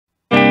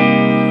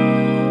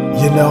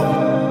You know,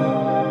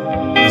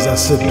 as I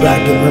sit back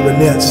and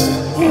reminisce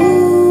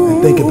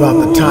and think about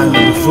the time to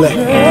reflect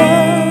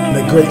and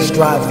the great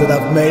strides that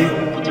I've made,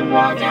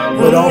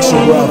 but also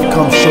where I've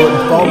come short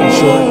and fallen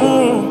short,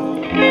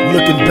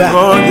 looking back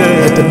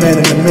at the man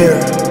in the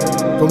mirror,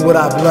 from what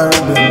I've learned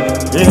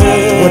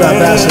and what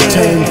I've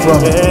ascertained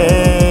from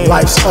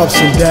life's ups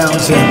and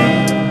downs.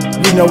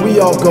 And you know, we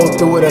all go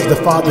through it as the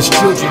Father's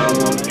children,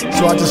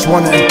 so I just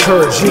want to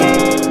encourage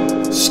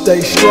you,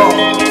 stay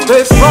strong.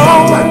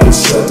 My life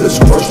is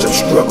endless, worship,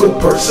 struggle,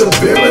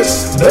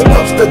 perseverance. The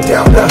ups, the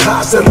downs, the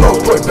highs and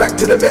lows, point back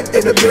to the man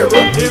in the mirror.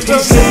 He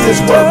sent his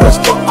word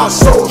rest for our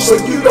souls,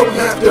 so you don't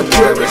have to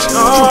perish.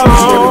 Truth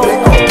is everything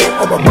all day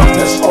on my mind,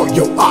 that's all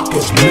your arc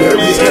is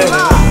buried.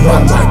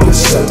 My life is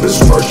endless,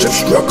 worship,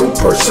 struggle,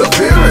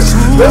 perseverance.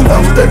 The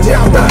ups, the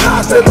downs, the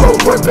highs and lows,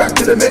 point back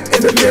to the man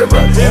in the mirror.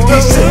 He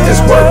sent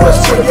his word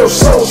rest for your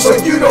soul, so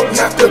you don't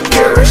have to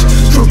perish.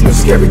 Truth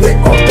is everything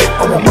all day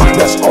on my mind,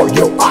 that's all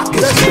your arc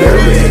is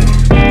buried.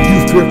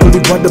 You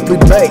fearfully, wonderfully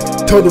made,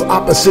 total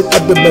opposite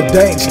of the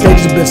mundane.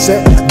 Stages have been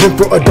set, been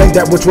foreordained,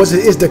 that which was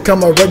it is to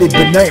come already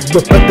been named.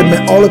 Reflect them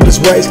in all of his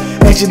ways,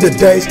 ancient of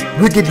days,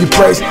 we give you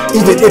praise.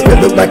 Even if it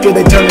look like it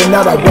ain't turning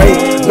out our way,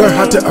 learn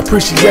how to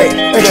appreciate,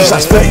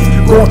 exercise faith.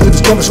 Going through the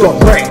storm, it's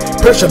gonna rain.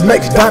 Pressure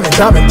makes diamond,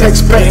 diamond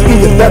takes pain.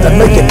 Either that or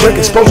make it break,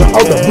 exposing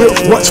all the real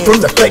ones from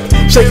the fake.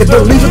 Shake it,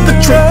 don't leave it the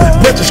truth.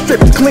 Let you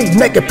strip clean,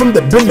 naked from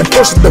the bending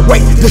force of the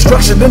weight.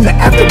 Destruction in the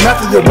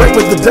aftermath of your way,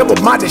 with the devil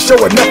minded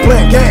showing up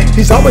playing games.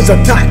 He's always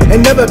on time,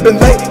 ain't never been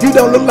late. You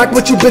don't look like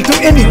what you've been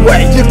through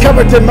anyway. You're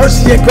covered in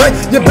mercy and grace.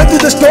 You've been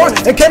through the storm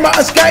and came out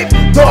unscathed.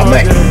 Though I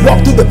may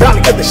walk through the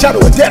valley of the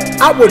shadow of death,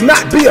 I would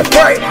not be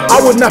afraid.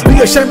 I would not be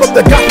ashamed of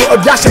the gospel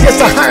of Yahshua.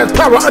 It's the highest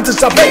power unto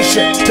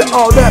salvation. To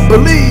all that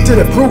believe, to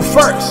the proof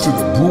first,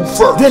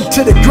 then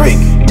to the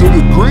Greek,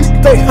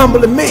 stay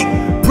humble and meek,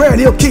 praying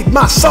he'll keep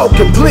my soul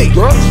complete.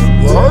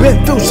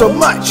 Been through so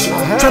much,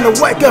 trying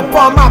to wake up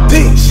on my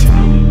peace.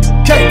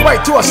 Can't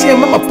wait till I see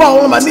him, I'ma fall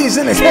on my knees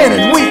in his hand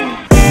and weep.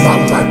 My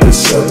life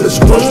is endless,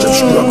 worship,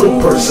 struggle,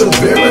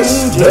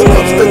 perseverance. The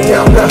ups, the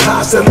downs, the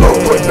highs and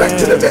lows, point back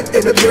to the man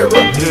in the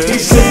mirror.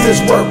 He sent his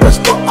word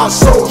rest for our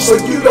souls, so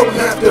you don't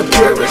have to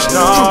perish.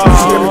 Truth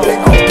is everything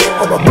all day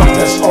on my mind,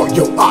 that's all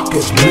your arc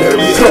is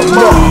buried.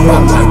 Come on.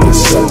 My life is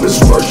endless,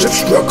 worship,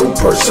 struggle,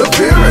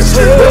 perseverance.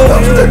 The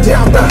ups, the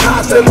downs, the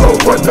highs and lows,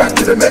 point back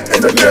to the man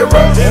in the mirror.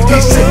 He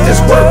sent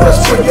his word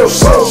rest for your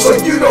soul, so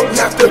you don't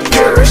have to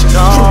perish.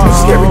 Truth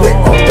is everything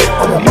all day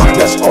on my mind,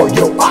 that's all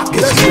your arc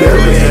is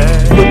buried.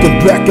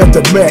 Looking back at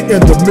the man in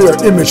the mirror,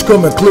 image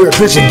coming clear,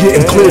 vision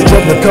getting clear,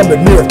 judgment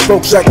coming near,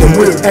 folks acting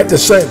weird. At the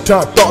same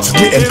time, thoughts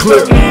getting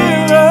clear.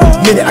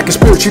 Meaning I can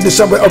spiritually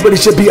somewhere already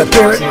should be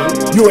apparent.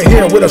 You ain't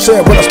hearing what I'm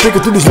saying when I'm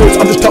speaking through these words.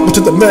 I'm just talking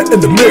to the man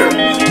in the mirror.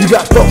 You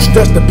got folks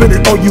that's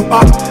dependent on you.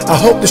 I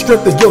hope the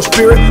strength of your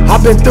spirit.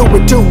 I've been through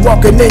it too,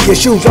 walking in your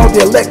shoes. All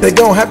the elect, they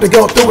gon' have to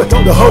go through it.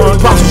 The holy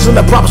apostles and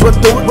the prophets went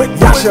through it.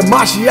 Yahshua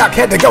Mashiach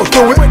had to go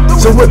through it.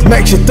 So what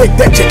makes you think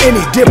that you're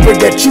any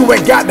different, that you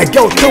ain't got to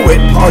go through it?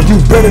 Are you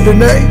better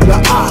than they?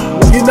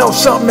 You know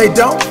something they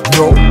don't?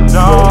 No.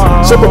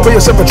 So prepare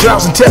yourself for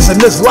trials and tests, and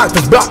this life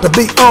is about to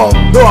be on.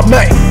 Though I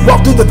may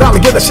walk through the valley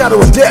in the shadow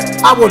of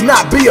death, I will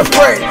not be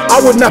afraid. I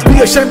would not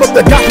be ashamed of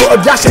the gospel of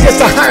Yahshua. It's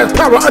the highest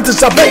power unto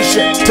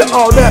salvation. To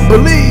all that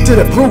believe, to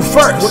the proof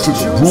first,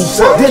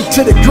 then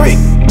to the Greek,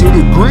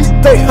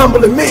 stay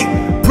humble and meek,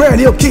 praying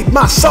he'll keep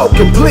my soul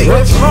complete.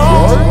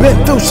 Been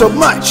through so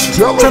much,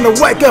 trying to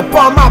wake up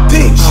on my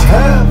peace.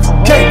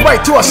 Can't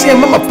wait till I see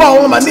him, I'ma fall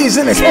on my knees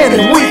in his hand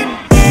and weep.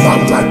 My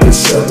life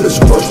is endless,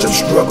 worship,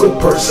 struggle,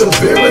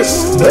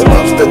 perseverance. The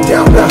ups, the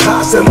downs, the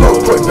highs and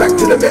lows, point back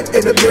to the man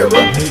in the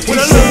mirror. He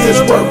sent his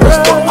word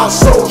rest for our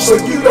souls, so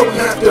you don't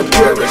have to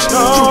perish.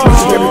 Truth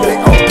is everything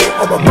all day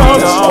on my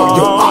mind, that's all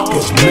your arc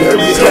is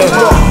buried.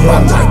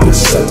 My life is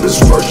endless,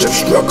 worship,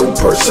 struggle,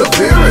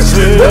 perseverance.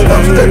 The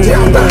ups, the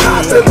downs, the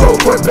highs and lows,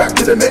 point back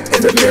to the man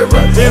in the mirror.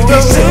 He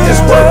sent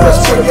his word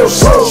rest for your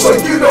soul, so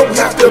you don't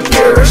have to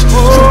perish.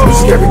 Truth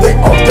is everything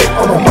all day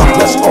on my mind,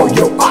 that's all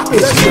your arc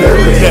is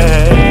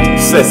buried.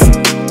 Listen,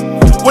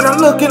 when I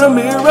look in the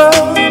mirror,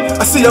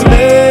 I see a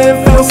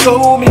man fail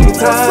so many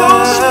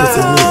times,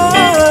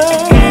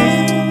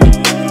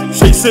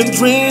 chasing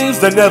dreams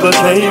that never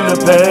came to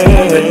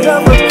pass.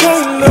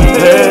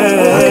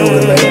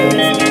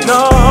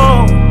 No,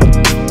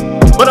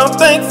 but I'm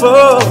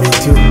thankful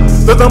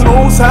that the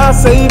Most High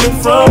saved me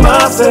from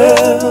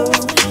myself.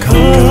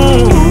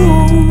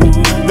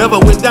 Never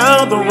went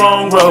down the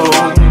wrong road,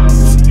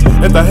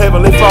 and the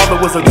Heavenly Father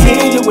was a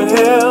genuine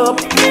help.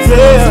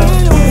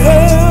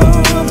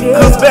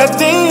 Cause back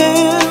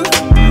then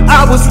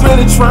I was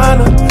really trying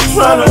to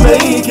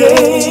make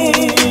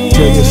it.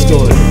 Tell your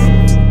story.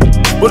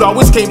 But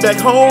always came back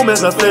home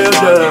as a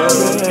failure.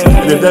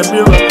 And in that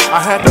mirror I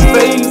had to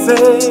face it.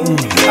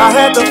 I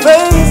had to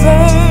face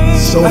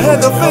it. I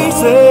had to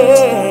face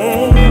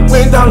it.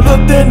 When I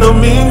looked in the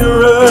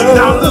mirror,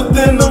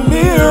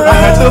 I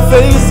had to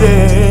face it.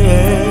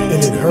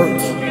 And it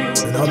hurts,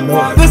 and I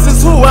know it. This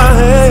is who I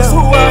am.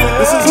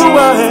 This is who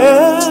I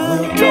am.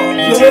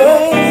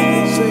 Yeah.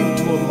 Sing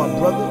to him, my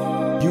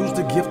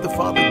gift the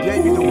Father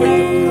gave you to wake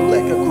up the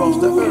elect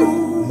across the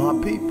earth. My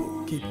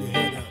people, keep your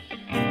head up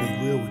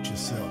and be real with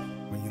yourself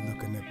when you're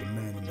looking at the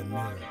man in the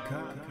mirror.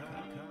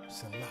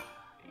 Salah,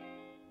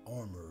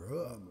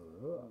 armor up.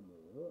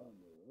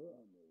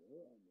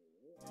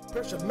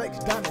 Pressure makes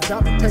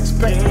diamond takes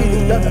pain.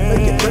 Either doesn't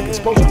make it break,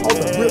 exposing all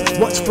the real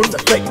ones from the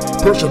fake.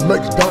 Pressure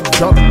makes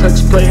diamond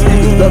takes pain.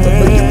 Either doesn't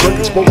make it break,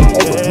 exposing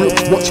all the real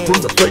ones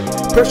from the fake.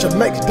 Pressure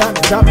makes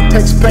diamond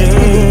takes pain.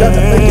 Either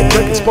doesn't make it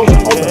break,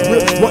 exposing all the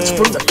real ones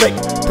from the fake.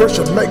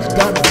 Pressure makes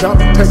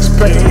diamond takes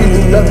pain.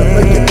 Either doesn't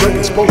make it break,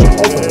 exposing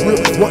all the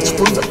real ones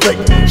from the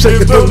fake.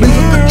 Shake it, don't leave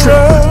it the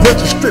truth. Let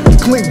you strip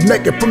clean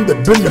naked from the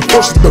bending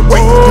force of the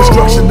weight.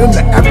 Destruction in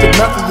the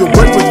aftermath of your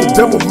way when the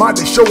devil mind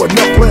is showing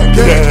up playing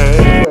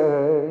games.